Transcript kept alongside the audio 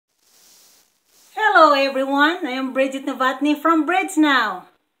Hello everyone, I am Bridgette Novotny from Bridge Now.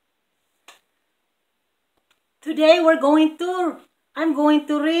 Today I'm going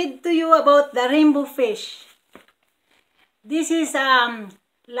to read to you about the rainbow fish. This is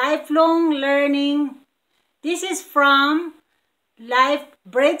lifelong learning. This is from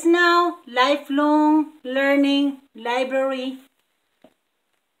Bridge Now Lifelong Learning Library.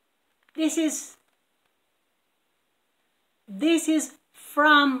 This is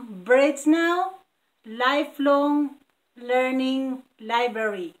from Bridge Now Lifelong Learning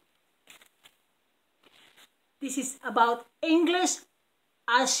Library. This is about English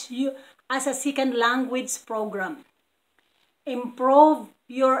as a second language program. Improve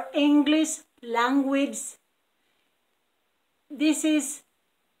your English language. This is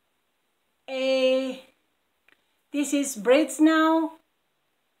Bridge Now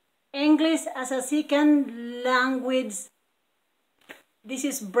English as a second language. This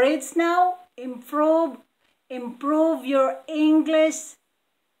is Bridge Now. Improve your English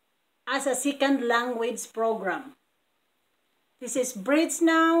as a second language program. This is Bridge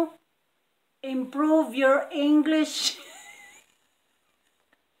Now. Improve your English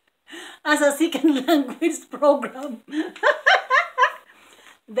as a second language program.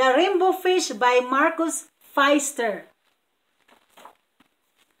 The Rainbow Fish by Pfister.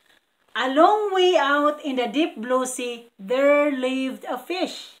 A long way out in the deep blue sea, there lived a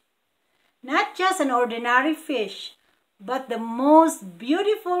fish. Not just an ordinary fish, but the most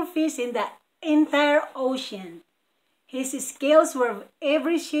beautiful fish in the entire ocean. His scales were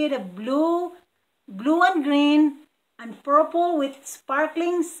every shade of blue and green, and purple with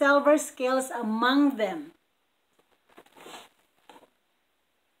sparkling silver scales among them.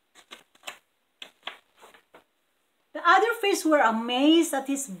 The other fish were amazed at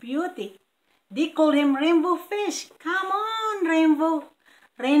his beauty. They called him Rainbow Fish. Come on, Rainbow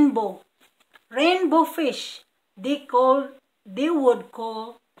Fish. They would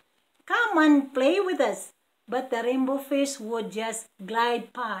call, come and play with us. But the Rainbow Fish would just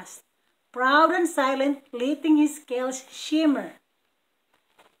glide past, proud and silent, letting his scales shimmer.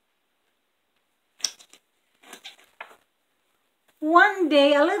 One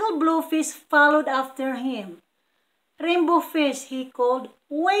day, a little blue fish followed after him. Rainbow Fish, he called,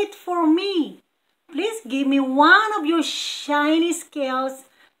 wait for me. Please give me one of your shiny scales.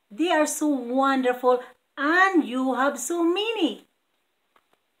 They are so wonderful and you have so many.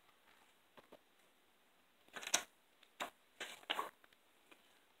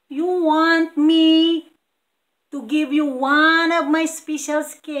 You want me to give you one of my special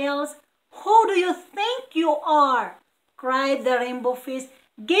scales? Who do you think you are? Cried the Rainbow Fish.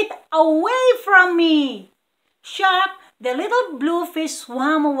 Get away from me. Shocked, the little blue fish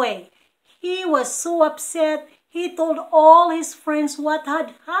swam away. He was so upset, he told all his friends what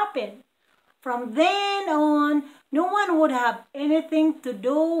had happened. From then on, no one would have anything to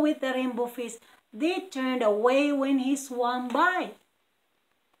do with the Rainbow Fish. They turned away when he swam by.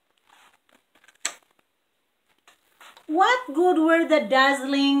 What good were the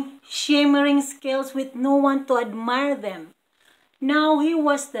dazzling, shimmering scales with no one to admire them? Now he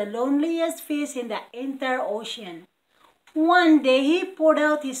was the loneliest fish in the entire ocean. One day he poured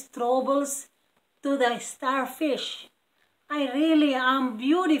out his troubles to the starfish. I really am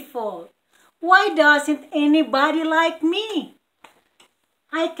beautiful. Why doesn't anybody like me?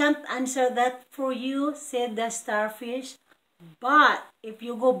 I can't answer that for you, said the starfish. But if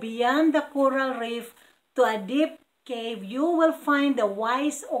you go beyond the coral reef to a deep cave, you will find the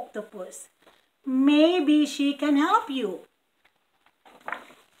wise octopus. Maybe she can help you.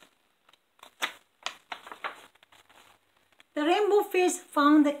 The Rainbow Fish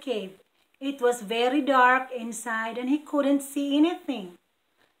found the cave. It was very dark inside and he couldn't see anything.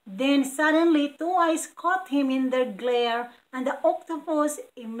 Then suddenly 2 eyes caught him in their glare and the octopus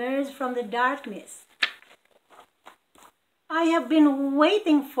emerged from the darkness. I have been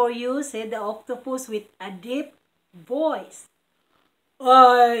waiting for you, said the octopus with a deep voice.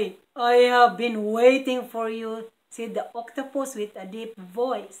 I have been waiting for you, said the octopus with a deep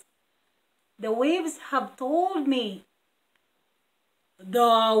voice. The waves have told me.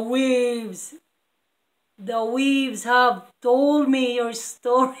 The waves have told me your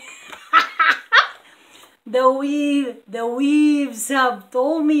story. The waves have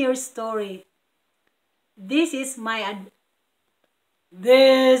told me your story. This is my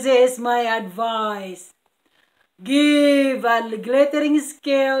advice. Give a glittering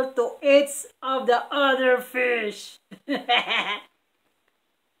scale to each of the other fish.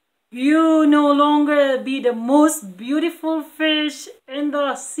 You no longer be the most beautiful fish in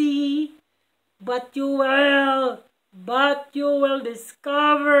the sea, but you will but you will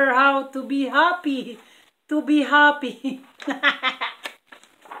discover how to be happy. To be happy.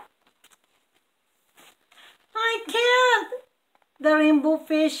 I can't, the rainbow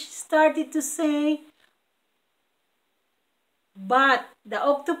fish started to say. But the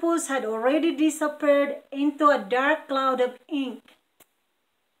octopus had already disappeared into a dark cloud of ink.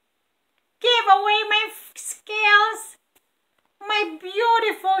 Give away my scales! My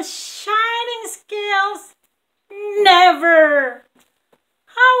beautiful shining scales! Never!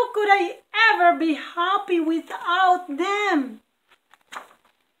 How could I ever be happy without them?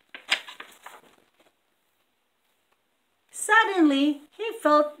 Suddenly, he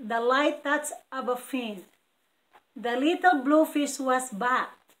felt the light touch of a fin. The little blue fish was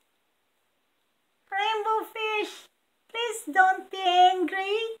back. Rainbow fish, please don't be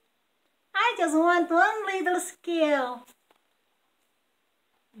angry. I just want one little scale.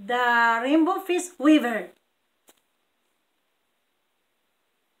 The rainbow fish quivered.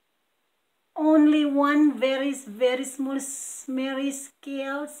 Only one very small shimmery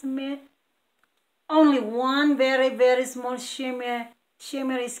scale. Only one very small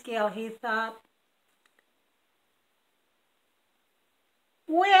shimmery scale, he thought.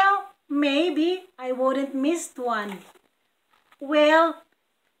 Well, maybe I wouldn't miss one. Well,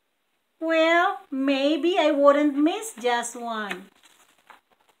 maybe I wouldn't miss just one.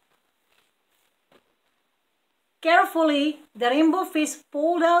 Carefully, the rainbow fish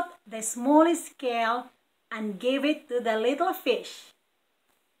pulled out the smallest scale and gave it to the little fish.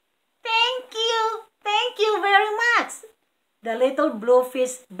 Thank you very much, the little blue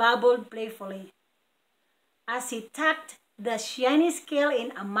fish babbled playfully, as he tucked the shiny scale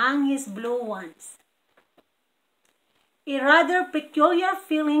in among his blue ones. A rather peculiar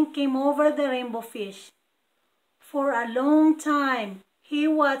feeling came over the rainbow fish. For a long time, he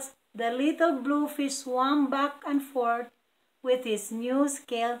watched the little blue fish swam back and forth with his new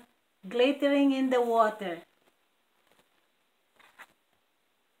scale glittering in the water.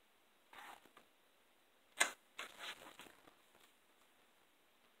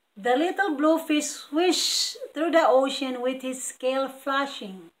 The little blue fish swished through the ocean with his scale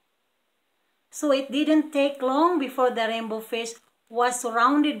flashing. So it didn't take long before the rainbow fish was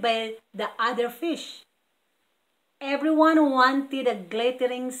surrounded by the other fish. Everyone wanted a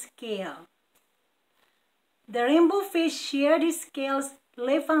glittering scale. The rainbow fish shared his scales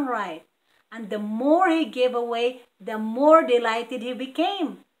left and right, and the more he gave away, the more delighted he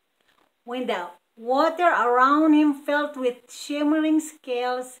became. When the water around him filled with shimmering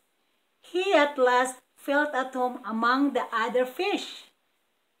scales, he at last felt at home among the other fish.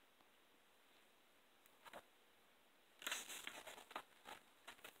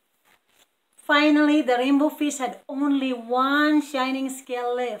 Finally, the rainbow fish had only one shining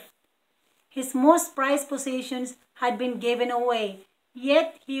scale left. His most prized possessions had been given away,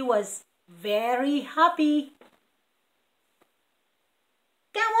 yet he was very happy.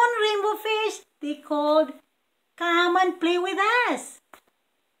 Come on, rainbow fish, they called. Come and play with us.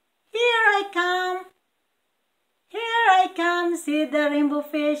 Here I come, said the rainbow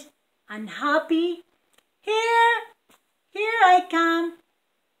fish, unhappy. Here I come,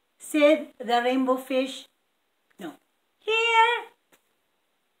 said the rainbow fish. No, here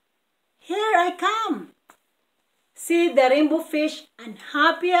I come, said the rainbow fish, and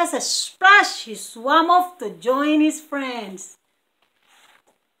happy as a splash, he swam off to join his friends.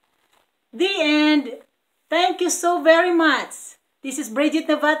 The end. Thank you so very much. This is Bridgette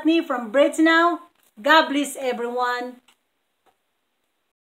Novotny from Bridge Now. God bless everyone.